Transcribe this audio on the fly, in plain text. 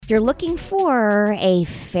you're looking for a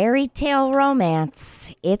fairy tale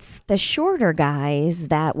romance, it's the shorter guys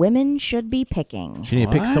that women should be picking. You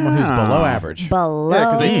need to pick someone who's below average. Below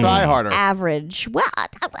because they try harder. average. Well, I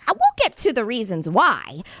won't get to the reasons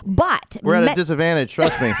why, but... We're at a disadvantage,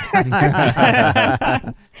 trust me.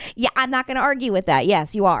 Yeah, I'm not going to argue with that.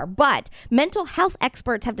 Yes, you are. But mental health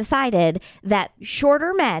experts have decided that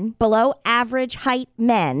shorter men, below average height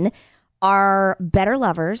men, are better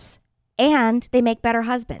lovers and they make better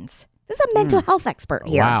husbands. This is a mental health expert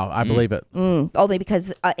here. Wow, I believe it. Only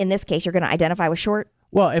because in this case, you're going to identify with short.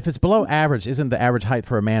 Well, if it's below average, isn't the average height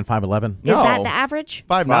for a man 5'11"? Is that the average?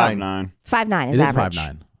 5'9". 5'9" is It is average.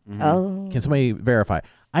 5'9". Oh. Can somebody verify?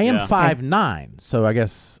 I am 5'9", so I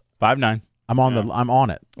guess 5'9". I'm on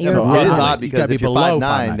it. You're So It is obviously, odd you because gotta if be you're below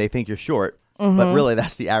 5'9", they think you're short. But really,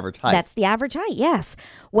 that's the average height. That's the average height, yes.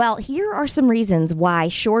 Well, here are some reasons why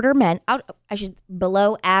shorter men,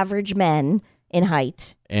 below average men in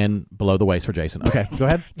height. And below the waist for Jason. Okay, go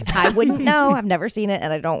ahead. I wouldn't know. I've never seen it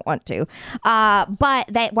and I don't want to.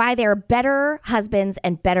 But why they're better husbands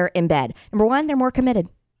and better in bed. Number one, they're more committed.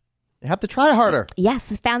 You have to try harder. Yes,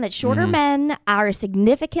 it's found that shorter men are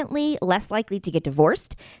significantly less likely to get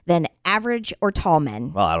divorced than average or tall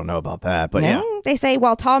men. Well, I don't know about that, but yeah. They say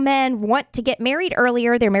while tall men want to get married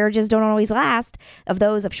earlier, their marriages don't always last. Of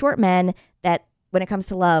those of short men, that when it comes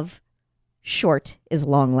to love, short is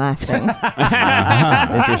long lasting.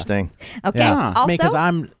 Interesting. Okay. Yeah. Also, Because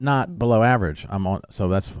I'm not below average. I'm on. So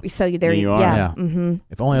that's so there You are. Yeah. yeah. Mm-hmm.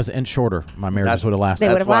 If only I was an inch shorter, my marriages would have lasted. They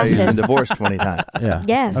That's would've why you've lasted. been divorced 20 times. Yeah.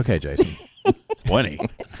 Yes. Okay, Jason. 20.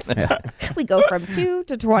 We go from 2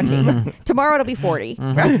 to 20. Tomorrow it'll be 40.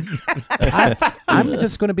 I'm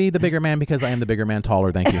just going to be the bigger man because I am the bigger man,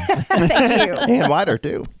 taller. Thank you. Thank you. And wider,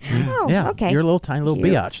 too. Oh, Yeah. okay. You're a little tiny little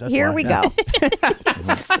Here- biatch. That's Here why. we Yeah. go.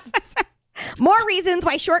 More reasons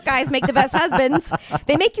why short guys make the best husbands.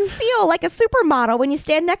 They make you feel like a supermodel when you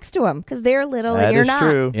stand next to them because they're little That and you're is not.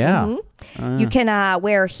 true. Yeah. You can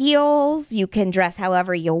wear heels. You can dress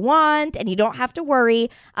however you want, and you don't have to worry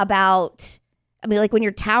about. I mean, like when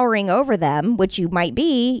you're towering over them, which you might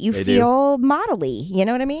be, you They do. feel modelly. You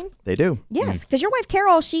know what I mean? They do. Yes, because your wife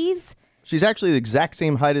Carol, she's She's actually the exact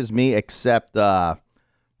same height as me, except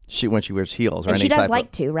when she wears heels. Or and any she does type like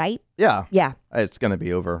of, to, right? Yeah. Yeah. It's going to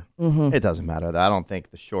be over. It doesn't matter. I don't think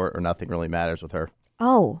the short or nothing really matters with her.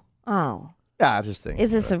 Oh. Yeah, I just think.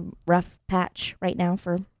 Is this a rough patch right now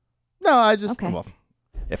for? No, I just. Okay. Well,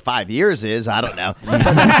 if 5 years is, I don't know. Do you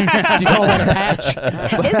call that a patch? Is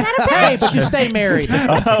that a Hey, patch? but you stay married.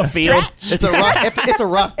 Oh, field. It's a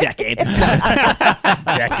rough decade.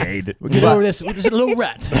 Decade. We'll get over this. We're just a little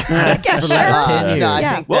rut for the last 10 years. No, I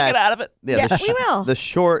Yeah. think We'll that, get out of it. Yeah, Yeah, we will. The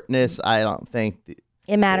shortness, I don't think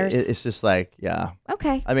It matters. It's just like, yeah.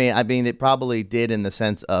 Okay. I mean, it probably did in the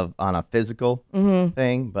sense of on a physical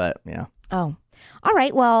thing, but yeah. Oh. All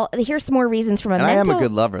right. Well, here's some more reasons from a And mental. I am a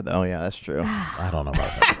good lover, though. Yeah, that's true. I don't know about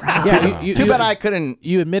that. Yeah, Too bad I couldn't.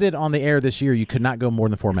 You admitted on the air this year you could not go more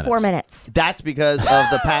than 4 minutes. 4 minutes. That's because of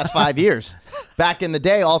the past 5 years. Back in the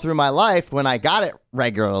day, all through my life, when I got it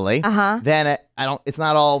regularly, then it's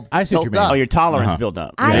not all I see what you built mean. up. Oh, your tolerance built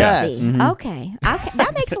up. I Yes. see. Okay.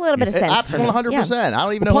 That makes a little bit of sense. That's for me. 100%. I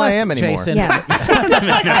don't even know Plus, who I am anymore. Jason, Yeah.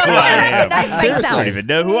 I Nice don't even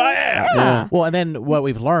know who I am. Yeah. Well, and then what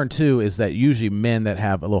we've learned too is that usually men that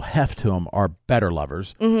have a little heft to them are better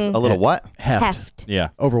lovers. A little what? Heft. Yeah.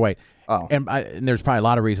 Overweight. Oh. And there's probably a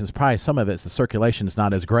lot of reasons. Probably some of it's the circulation is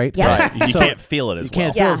not as great. Yeah. You So can't feel it as You can't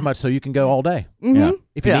well. feel Yeah. as much, so you can go all day Yeah.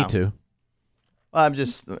 if you Yeah. need to. I'm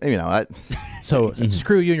just, So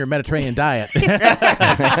screw you and your Mediterranean diet. You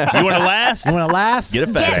want to last? You want to last? Get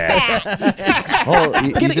a fat ass. well,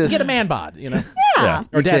 you Get just, a man bod, you know, Yeah.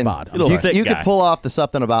 or dad can- bod. I'm Little sorry. thick you guy. could pull off the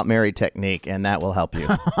something about married technique, and that will help you,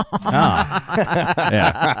 Yeah.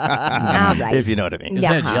 All right. if you know what I mean. Is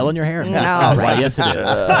Yeah. that gel in your hair? All Why, right. yes, it is.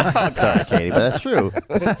 Sorry, Katie, but that's true.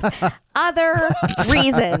 Other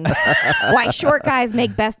reasons why short guys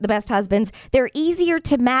make the best husbands. They're easier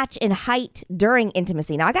to match in height during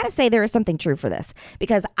intimacy. Now, I got to say there is something true for this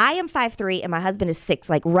because I am 5'3" and my husband is 6,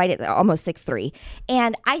 like right at almost 6'3".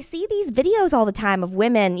 And I see these videos all the time of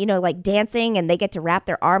women, like dancing and they get to wrap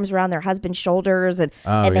their arms around their husband's shoulders and they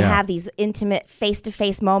yeah. have these intimate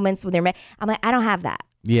face-to-face moments when they're I'm like, I don't have that.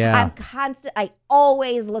 Yeah. I'm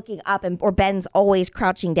always looking up or Ben's always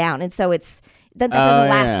crouching down. And so that doesn't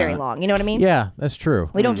last very long. You know what I mean? Yeah, that's true.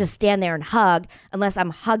 We don't just stand there and hug unless I'm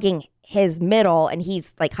hugging his middle and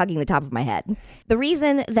he's like hugging the top of my head. The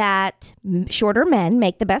reason that shorter men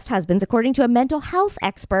make the best husbands, according to a mental health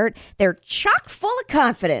expert, they're chock full of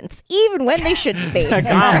confidence, even when they shouldn't be.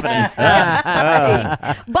 Confidence.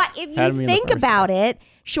 But if Had me you in the think first about it,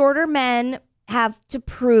 shorter men have to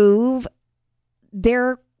prove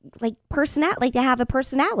their personality, like to have a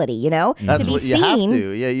personality, That's to be what seen. you have to.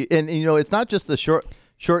 Yeah, and it's not just the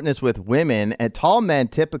shortness with women. And tall men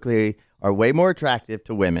typically are way more attractive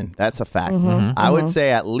to women. That's a fact. I would say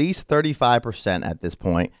at least 35% at this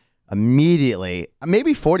point. Immediately,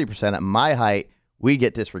 maybe 40% at my height, we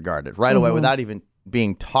get disregarded right away without even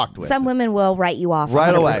being talked with. Some women will write you off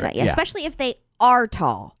Right 100%, away. yeah, especially if they are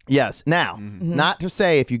tall. Yes. Now, not to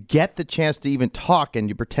say if you get the chance to even talk and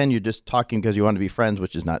you pretend you're just talking because you want to be friends,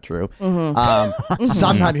 which is not true.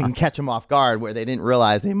 Sometimes you can catch them off guard where they didn't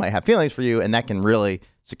realize they might have feelings for you, and that can really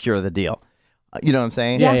secure the deal. You know what I'm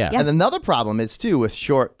saying? Yeah. And another problem is, too, with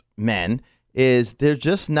short men is they're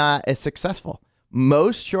just not as successful.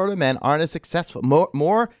 Most shorter men aren't as successful.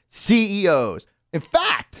 More CEOs. In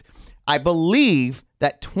fact, I believe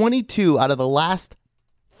that 22 out of the last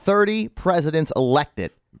 30 presidents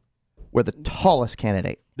elected were the tallest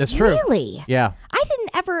candidate. That's true. Really? Yeah. I didn't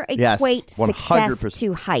ever Yes, equate success 100%.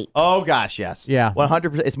 to height. Oh, gosh, yes. Yeah.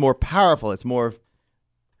 100%. It's more powerful. It's more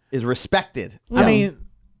is respected. I mean,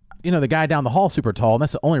 the guy down the hall super tall, and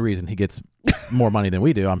that's the only reason he gets more money than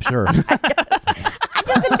we do, I'm sure. I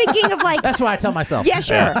just am thinking of That's what I tell myself. yeah,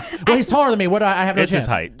 sure. Well, he's taller than me. What do I have no It's chance? his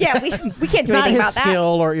height. Yeah, we can't do Not anything his about skill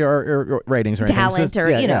or your ratings or anything. talent It's just- or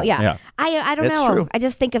Yeah. I don't It's know. true. I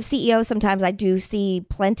just think of CEOs sometimes. I do see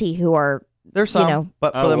plenty who are There's some,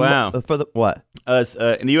 but for the what?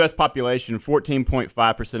 In the U.S. population,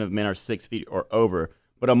 14.5% of men are 6 feet or over.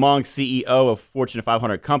 But among CEO of Fortune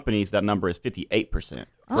 500 companies, that number is 58%.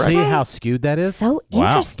 See how skewed that is? so Wow.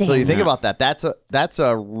 interesting. So you think about that. That's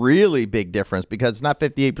a really big difference because it's not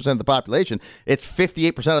 58% of the population. It's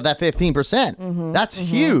 58% of that 15%. That's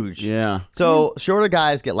huge. Yeah. So shorter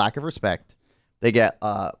guys get lack of respect. They get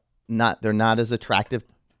they're not as attractive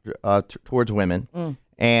towards women.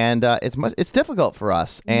 And it's difficult for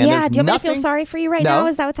us. And yeah, there's do you want me to nothing, feel sorry for you right now?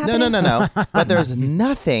 Is that what's happening? No. But there's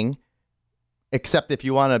nothing except if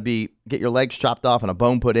you want to get your legs chopped off and a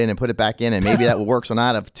bone put in and put it back in, and maybe that works or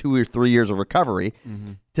not of 2 or 3 years of recovery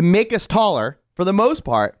to make us taller. For the most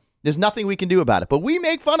part, there's nothing we can do about it. But we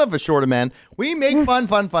make fun of a shorter man. We make fun.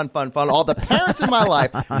 All the parents in my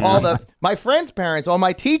life, my friends' parents, all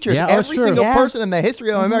my teachers, Yeah, every true. single Yeah. person in the history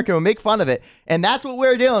of America will make fun of it. And that's what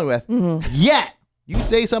we're dealing with. Yet, you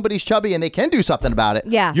say somebody's chubby and they can do something about it.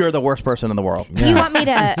 Yeah. You're the worst person in the world. Do you want me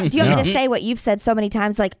to say what you've said so many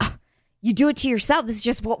times? Like, "Oh, you do it to yourself. This is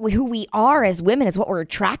just who we are as women. It's what we're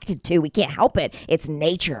attracted to. We can't help it. It's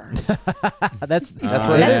nature." That's what it That's-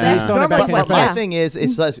 is. that's He's throwing it back normally in your what- My face. thing is,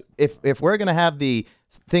 it's like, if we're gonna have the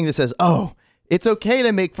thing that says, "Oh, it's okay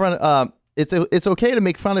to make fun," it's okay to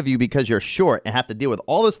make fun of you because you're short and have to deal with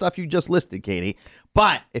all the stuff you just listed, Katie.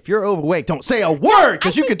 But if you're overweight, don't say a word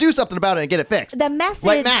because you could do something about it and get it fixed. The message,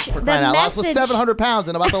 like Matt, for crying out loud, lost 700 pounds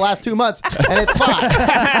in about the last 2 months, and it's fine.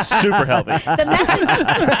 Super healthy. the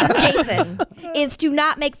message, Jason, is to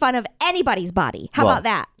not make fun of anybody's body. How Well, about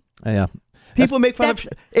that? Yeah. People make fun of. that's-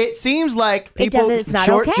 It seems like people. It's not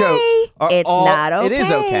short okay. jokes. Are It's all, not It is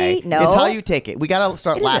okay. okay. No. It's how you take it. We gotta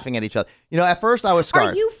start It isn't. laughing at each other. At first I was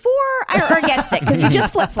scarred. Are you for or against it? Because you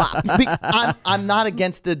just flip flopped. I'm not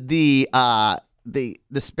against the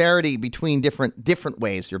disparity between different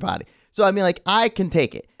ways your body. So I mean, like, I can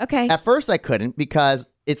take it. Okay. At first I couldn't because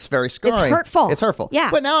it's very scarring. hurtful. It's hurtful.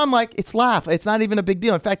 Yeah. But now I'm like, it's laugh. It's not even a big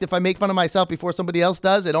deal. In fact, if I make fun of myself before somebody else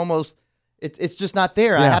does, it's just not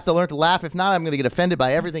there. I Yeah. have to learn to laugh. If not, I'm going to get offended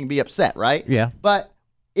by everything and be upset, right? Yeah. But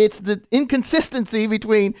it's the inconsistency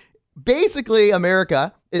between basically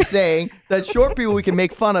America is saying that short people we can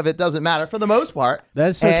make fun of, it doesn't matter for the most part.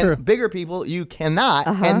 That's so and true. Bigger people you cannot,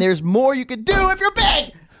 and there's more you could do if you're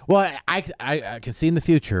big. Well, I can see in the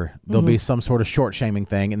future there'll be some sort of short shaming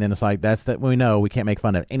thing, and then it's like that's that we know we can't make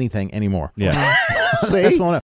fun of anything anymore. Yeah. See? That's one.